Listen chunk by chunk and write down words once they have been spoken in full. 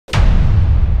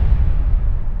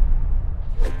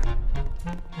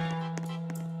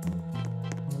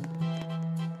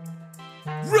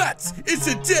that! It's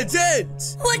a dead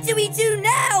end! What do we do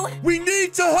now? We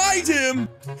need to hide him!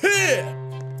 Here!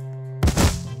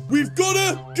 We've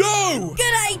gotta go!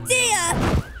 Good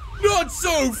idea! Not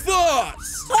so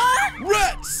fast! Huh?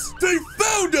 Rats! They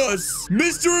found us!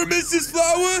 Mr. and Mrs.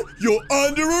 Flower, you're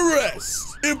under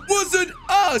arrest! It wasn't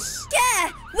us!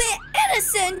 Yeah, we're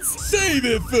innocent! Save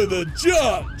it for the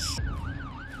judge!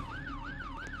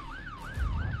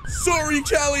 Sorry,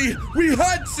 Callie! We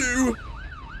had to!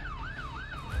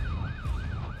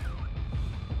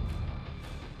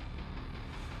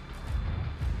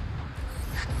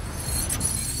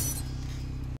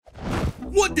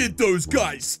 What did those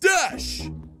guys stash?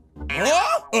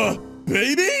 Huh?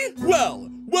 Baby? Well,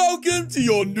 welcome to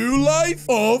your new life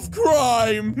of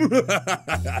crime.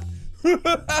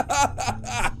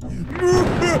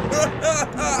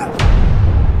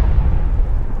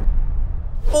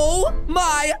 Oh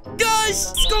my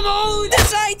gosh! Come on!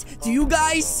 That's right! Do you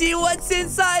guys see what's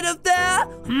inside of there?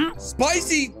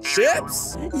 Spicy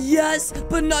chips? Yes,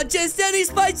 but not just any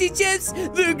spicy chips!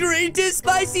 The greatest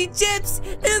spicy chips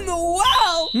in the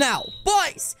world! Now,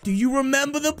 boys, do you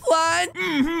remember the plan?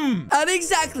 At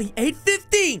exactly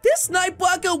 8:15, this night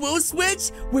worker will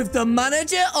switch with the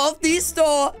manager of the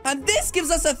store. And this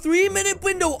gives us a 3-minute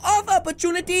window of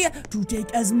opportunity to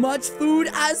take as much food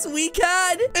as we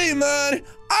can. Hey, man.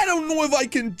 I don't know if I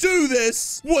can do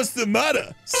this. What's the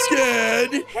matter?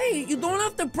 Scared? Hey, you don't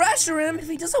have to pressure him. If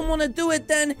he doesn't want to do it,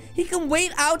 then he can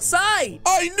wait outside.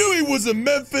 I knew he wasn't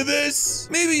meant for this.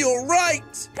 Maybe you're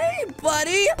right. Hey,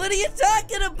 buddy. What are you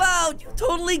talking about? You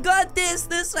totally got this.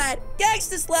 This side.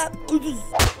 Gangsta slap.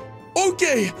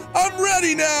 Okay, I'm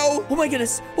ready now. Oh my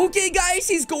goodness. Okay, guys,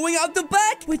 he's going out the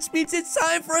back, which means it's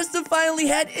time for us to finally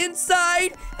head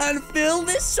inside and fill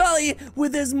this trolley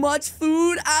with as much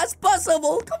food as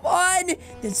possible. Come on.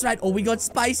 That's right. Oh, we got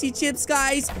spicy chips,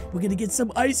 guys. We're gonna get some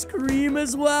ice cream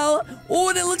as well. Oh,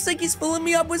 and it looks like he's filling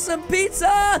me up with some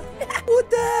pizza.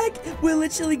 What the heck? We're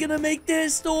literally gonna make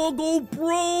this store go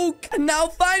broke. And now,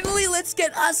 finally, let's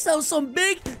get ourselves some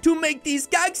big to make these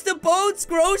gangster bones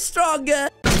grow stronger.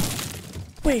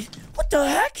 Wait, what the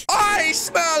heck? I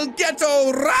smell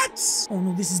ghetto rats. Oh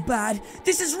no, this is bad.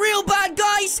 This is real bad,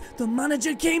 guys. The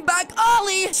manager came back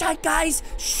early. Chat, guys.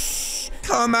 Shh.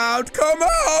 Come out,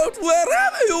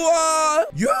 wherever you are.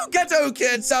 You ghetto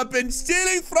kids have been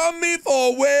stealing from me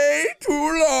for way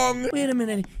too long. Wait a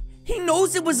minute. He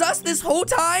knows it was us this whole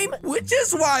time? Which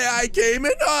is why I came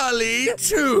in early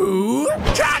to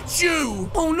catch you.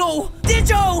 Oh no,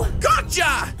 Dijo!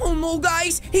 Gotcha! Oh no,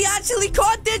 guys, he actually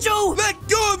caught Dijo! Let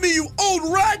go of me, you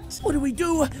old rat! What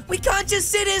do? We can't just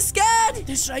sit here scared.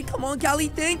 That's right, come on, Callie,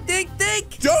 think.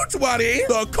 Don't worry,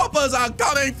 the coppers are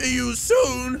coming for you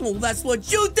soon. Oh, that's what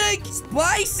you think.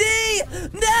 Spicy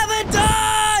never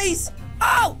dies!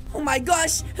 Oh my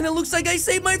gosh, and it looks like I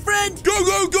saved my friend.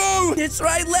 Go! That's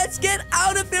right, let's get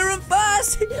out of here and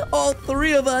fast. All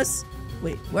 3 of us.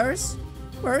 Wait, where's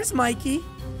Mikey?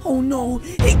 Oh no,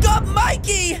 he got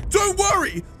Mikey. Don't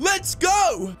worry, let's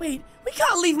go. Wait, we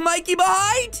can't leave Mikey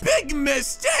behind. Big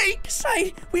mistake. That's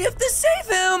right, we have to save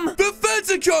him. The feds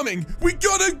are coming. We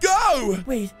gotta go.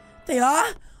 Wait, they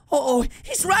are? Uh-oh,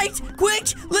 he's right!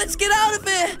 Quick, let's get out of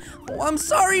here! Oh, I'm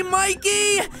sorry,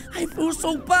 Mikey! I feel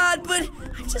so bad, but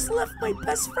I just left my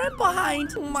best friend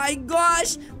behind. Oh my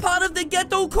gosh! Part of the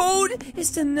ghetto code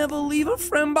is to never leave a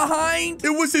friend behind. It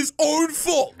was his own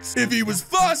fault. If he was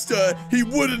faster, he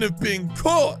wouldn't have been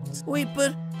caught. Wait,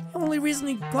 but the only reason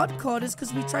he got caught is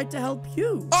because we tried to help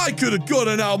you. I could have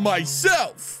gotten out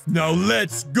myself. Now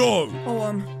let's go.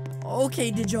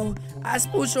 Okay, Dijo. I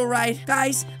suppose you're right.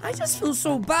 Guys, I just feel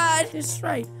so bad. That's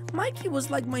right. Mikey was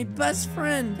like my best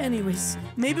friend. Anyways,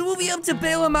 maybe we'll be able to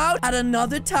bail him out at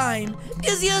another time.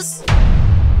 Yes.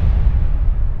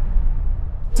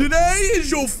 Today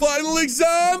is your final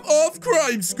exam of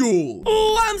crime school.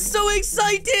 Oh, I'm so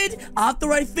excited.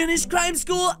 After I finish crime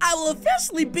school, I will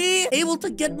officially be able to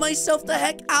get myself the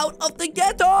heck out of the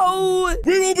ghetto.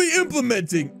 We will be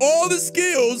implementing all the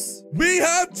skills we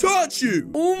have taught you.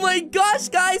 Oh my gosh,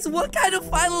 guys. What kind of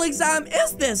final exam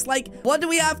is this? Like, what do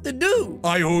we have to do?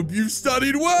 I hope you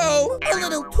studied well. A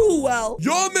little too well.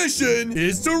 Your mission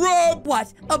is to rob.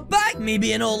 What? A bank?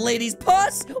 Maybe an old lady's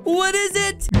purse? What is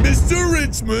it? Mr.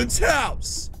 Richmond's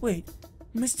house. Wait,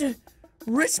 Mr.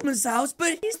 Richmond's house?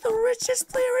 But he's the richest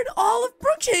player in all of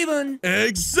Brookhaven.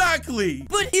 Exactly.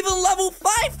 But even level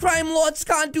 5 crime lords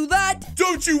can't do that.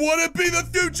 Don't you want to be the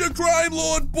future crime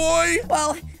lord, boy?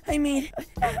 Well, I mean,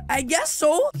 I guess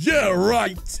so. Yeah,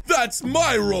 right. That's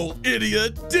my role,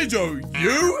 idiot. Dijo,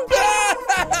 you?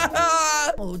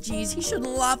 Oh, geez, he shouldn't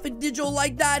laugh at Digio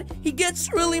like that. He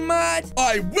gets really mad.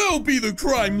 I will be the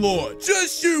crime lord.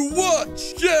 Just you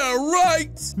watch. Yeah,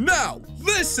 right. Now,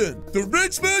 listen. The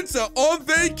Richmonds are on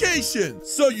vacation,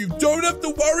 so you don't have to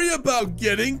worry about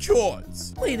getting caught.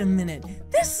 Wait a minute.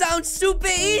 This sounds super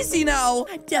easy now.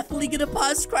 I'm definitely gonna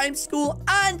pass crime school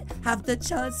and have the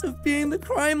chance of being the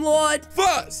crime lord.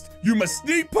 First, you must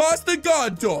sneak past the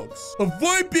guard dogs.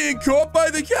 Avoid being caught by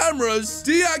the cameras.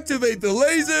 Deactivate the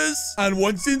lasers. And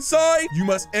once inside, you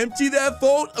must empty their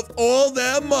vault of all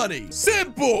their money.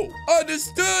 Simple.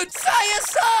 Understood?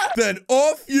 Yes, sir. Then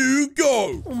off you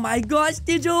go. Oh my gosh,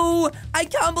 Digio. I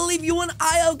can't believe you and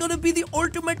I are gonna be the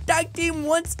ultimate tag team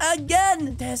once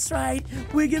again. That's right.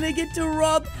 We're gonna get to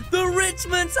rob the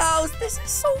Richmond's house. This is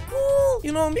so cool.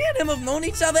 You know, me and him have known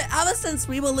each other ever since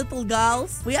we were little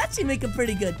girls. We actually make a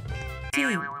pretty good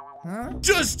team. Huh?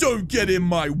 Just don't get in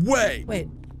my way. Wait,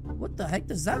 what the heck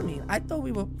does that mean? I thought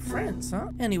we were friends, huh?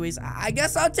 Anyways, I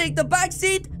guess I'll take the back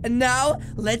seat. And now,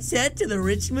 let's head to the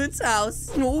Richmond's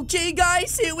house. Okay,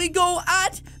 guys, here we go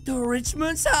at the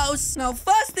Richmond's house. Now,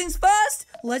 first things first,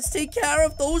 let's take care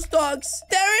of those dogs.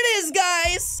 There it is,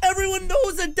 guys. Everyone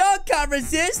knows a dog can't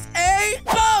resist a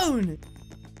bone.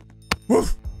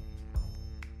 Woof.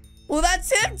 Well,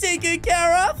 that's him taken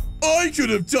care of. I could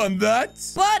have done that.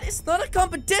 But it's not a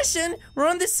competition. We're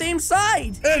on the same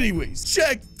side. Anyways,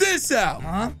 check this out.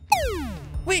 Huh?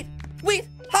 Wait,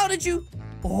 how did you...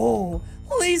 Oh,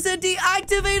 laser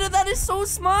deactivator, that is so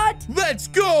smart. Let's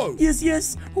go.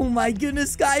 Yes. Oh my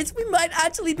goodness, guys. We might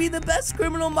actually be the best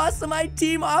criminal mastermind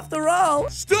team after all.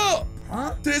 Stop.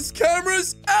 Huh? There's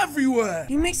cameras everywhere.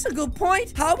 He makes a good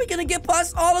point. How are we gonna get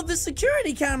past all of the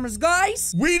security cameras,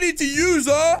 guys? We need to use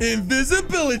our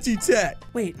invisibility tech.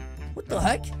 Wait, what the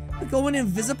heck? We're going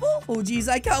invisible? Oh, geez,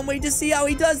 I can't wait to see how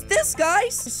he does this,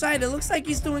 guys. That's right, it looks like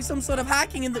he's doing some sort of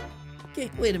hacking in the...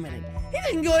 Okay, wait a minute. He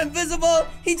didn't go invisible.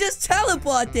 He just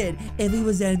teleported. If he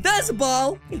was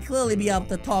invisible, he'd clearly be able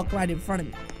to talk right in front of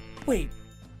me. Wait,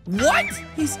 what?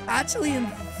 He's actually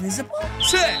invisible?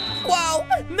 Check. Wow,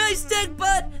 nice tech,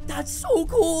 bud. That's so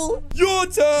cool. Your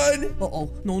turn.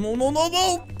 Uh-oh. No.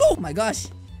 Oh my gosh.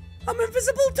 I'm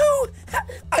invisible too.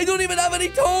 I don't even have any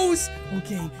toes.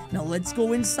 Okay, now let's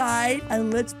go inside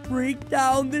and let's break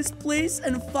down this place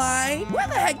and find where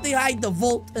the heck they hide the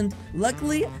vault. And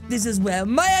luckily, this is where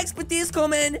my expertise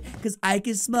come in, because I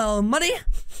can smell money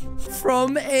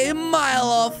from a mile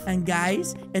off. And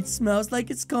guys, it smells like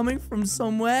it's coming from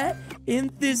somewhere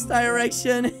in this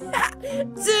direction.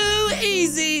 Too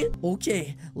easy.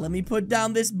 Okay, let me put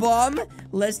down this bomb.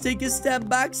 Let's take a step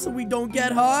back so we don't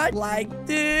get hurt. Like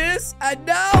this. And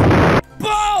now,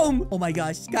 boom! Oh my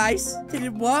gosh, guys, did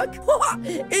it work?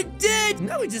 It did!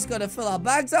 Now we just gotta fill our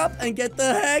bags up and get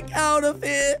the heck out of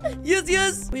here.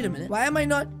 Yes. Wait a minute. Why am I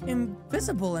not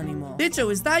invisible anymore? Digio,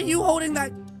 is that you holding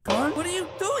that gun? What are you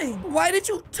doing? Why did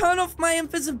you turn off my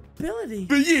invisibility?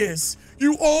 For years,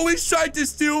 you always tried to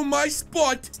steal my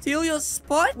spot. Steal your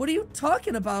spot? What are you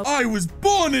talking about? I was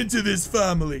born into this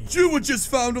family. You were just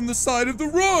found on the side of the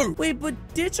road. Wait, but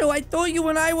Digio, I thought you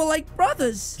and I were like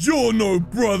brothers. You're no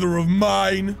brother of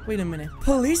mine. Wait a minute.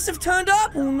 Police have turned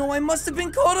up? Oh no, I must have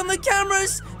been caught on the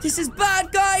cameras. This is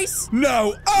bad, guys.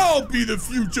 Now I'll be the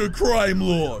future crime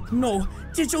lord. No,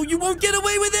 Digio, you won't get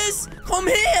away with this. Come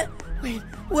here. Wait,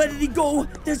 where did he go?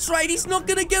 That's right, he's not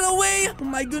gonna get away. Oh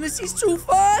my goodness, he's too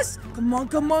fast. Come on.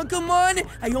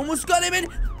 I almost got him in.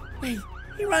 Wait,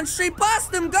 he ran straight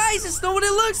past them, guys. It's not what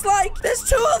it looks like. There's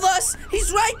two of us.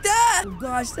 He's right there. Oh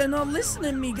gosh, they're not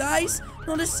listening to me, guys.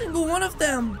 Not a single one of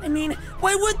them. I mean,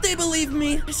 why would they believe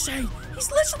me? That's right.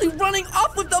 He's literally running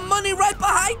off with the money right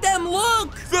behind them.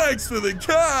 Look. Thanks for the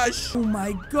cash. Oh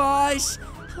my gosh.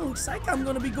 Looks like I'm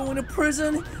gonna be going to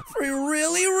prison for a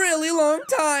really long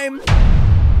time.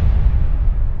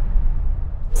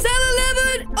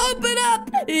 7-Eleven, open up!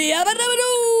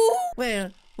 Yabba-dabba-doo!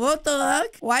 Wait, what the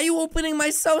heck? Why are you opening my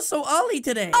cell so early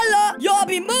today? Hello, you'll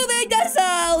be moving the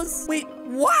cells! Wait,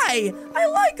 why? I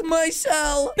like my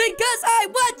cell. Because I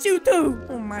want you to!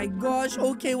 Oh my gosh,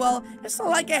 okay, well, it's not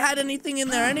like I had anything in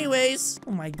there anyways.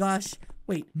 Oh my gosh.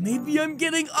 Wait, maybe I'm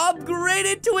getting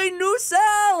upgraded to a new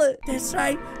cell. That's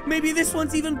right. Maybe this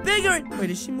one's even bigger. Wait,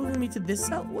 is she moving me to this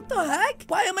cell? What the heck?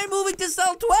 Why am I moving to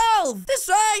cell 12? That's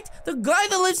right. The guy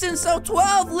that lives in cell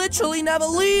 12 literally never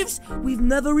leaves. We've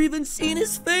never even seen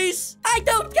his face. I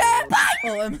don't care. Bye.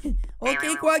 Oh,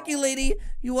 okay, Quacky Lady.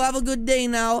 You have a good day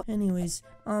now. Anyways,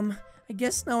 I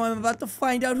guess now I'm about to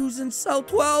find out who's in cell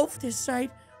 12. That's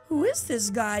right. Who is this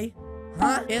guy?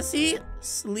 Huh? Is he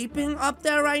sleeping up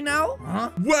there right now? Huh?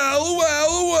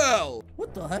 Well.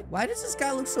 What the heck? Why does this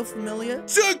guy look so familiar?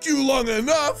 Took you long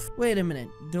enough. Wait a minute.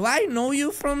 Do I know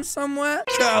you from somewhere?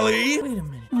 Callie. Wait a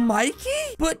minute.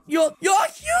 Mikey? But you're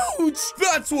huge!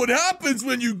 That's what happens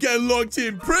when you get locked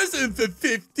in prison for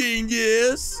 15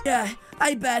 years. Yeah,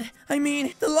 I bet. I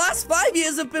mean, the last 5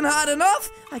 years have been hard enough.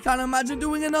 I can't imagine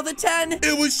doing another 10.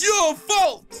 It was your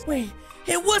fault. Wait.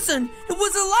 It wasn't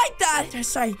like that.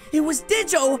 That's right. It was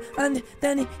Dijo, and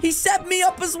then he set me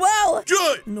up as well.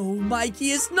 Good. No,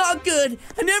 Mikey, it's not good.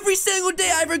 And every single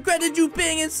day I regretted you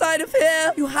being inside of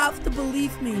here. You have to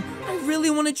believe me. I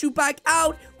really wanted you back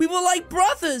out. We were like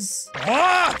brothers.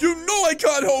 Ah, you know I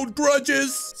can't hold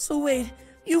grudges. So wait,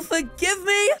 you forgive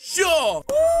me? Sure.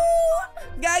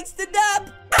 Ooh, gangsta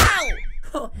dab. Ow!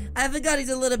 Oh, I forgot he's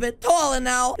a little bit taller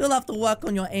now. You'll have to work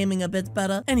on your aiming a bit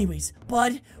better. Anyways,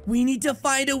 bud, we need to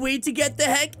find a way to get the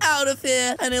heck out of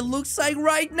here. And it looks like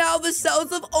right now the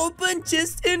cells have opened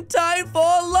just in time for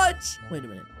lunch. Wait a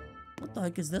minute. What the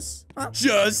heck is this? Huh?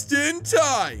 Just in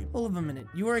time. Hold on a minute.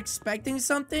 You were expecting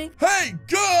something? Hey,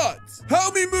 guards!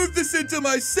 Help me move this into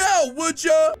my cell, would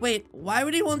ya? Wait, why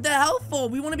would he want the help for?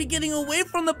 We want to be getting away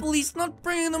from the police, not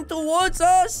bringing them towards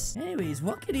us. Anyways,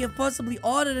 what could he have possibly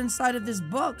ordered inside of this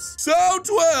box? Cell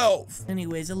 12.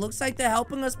 Anyways, it looks like they're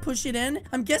helping us push it in.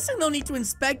 I'm guessing they'll need to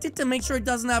inspect it to make sure it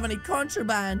doesn't have any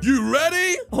contraband. You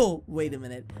ready? Oh, wait a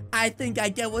minute. I think I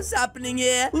get what's happening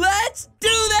here. Let's do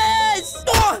this!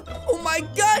 Oh my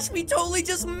gosh, we totally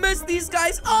just messed these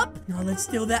guys up. Now let's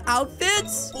steal their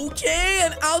outfits. Okay,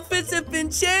 and outfits have been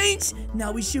changed.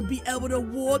 Now we should be able to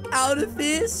walk out of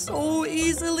this so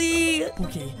easily.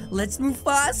 Okay, let's move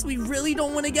fast. We really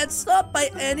don't want to get stopped by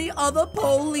any other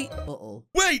police. Uh-oh.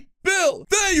 Wait, Bill,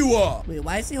 there you are. Wait,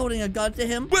 why is he holding a gun to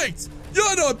him? Wait,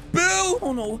 you're not Bill.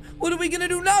 Oh no, what are we gonna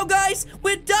do now, guys?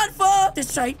 We're done for.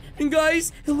 That's right, and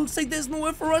guys, it looks like there's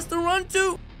nowhere for us to run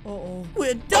to. Uh-oh.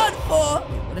 We're done for!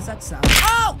 What does that sound?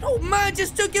 Oh! Oh, man,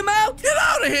 just took him out! Get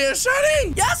out of here,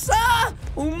 Sonny! Yes, sir!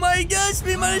 Oh my gosh,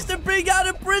 we managed to break out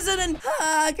of prison and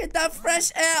get that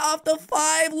fresh air after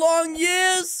 5 long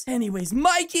years. Anyways,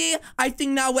 Mikey, I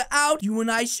think now we're out. You and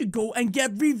I should go and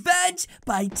get revenge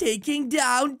by taking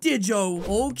down Dijo.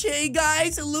 Okay,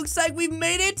 guys, it looks like we've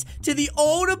made it to the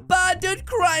old abandoned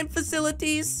crime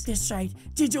facilities. That's right.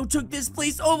 Dijo took this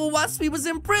place over whilst we was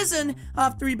in prison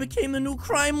after he became the new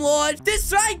crime lord.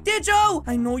 That's right, Dijo!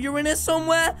 I know you're in here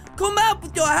somewhere. Come out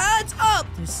with your hands up!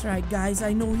 That's right, guys.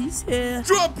 I know he's here.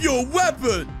 Drop your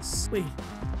weapons! Wait,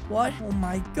 what? Oh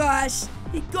my gosh.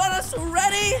 He got us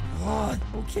already? Oh,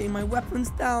 okay, my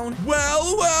weapon's down.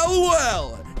 Well, well,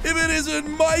 well. If it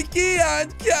isn't Mikey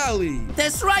and Callie.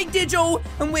 That's right, Dijo.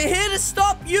 And we're here to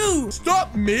stop you.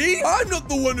 Stop me? I'm not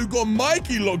the one who got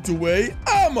Mikey locked away,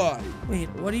 am I? Wait,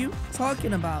 what are you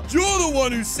talking about? You're the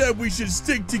one who said we should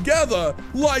stick together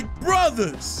like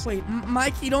brothers. Wait,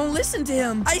 Mikey, don't listen to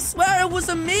him. I swear it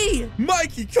wasn't me.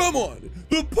 Mikey, come on.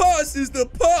 The past is the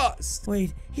past.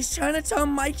 Wait, he's trying to turn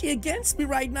Mikey against me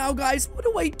right now, guys. What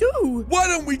do I do? Why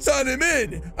don't we turn him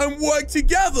in and work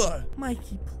together?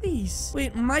 Mikey, please.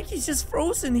 Wait, Mikey's just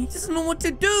frozen. He doesn't know what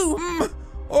to do.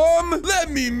 Let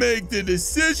me make the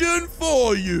decision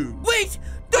for you. Wait,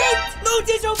 don't! No,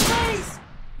 Dijo, please!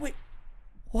 Wait,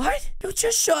 what? You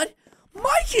just shot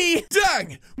Mikey!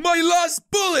 Dang, my last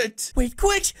bullet! Wait,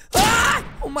 quick! Ah!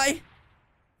 Oh my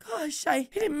gosh, I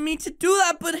didn't mean to do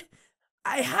that, but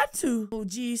I had to. Oh,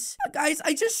 jeez. Guys,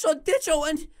 I just shot Dijo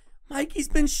and Mikey's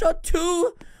been shot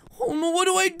too. Oh no, what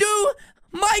do I do?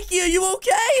 Mikey, are you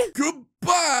okay?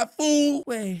 Goodbye, fool!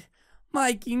 Wait,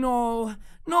 Mikey, no.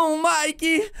 No,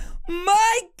 Mikey!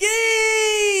 Mikey!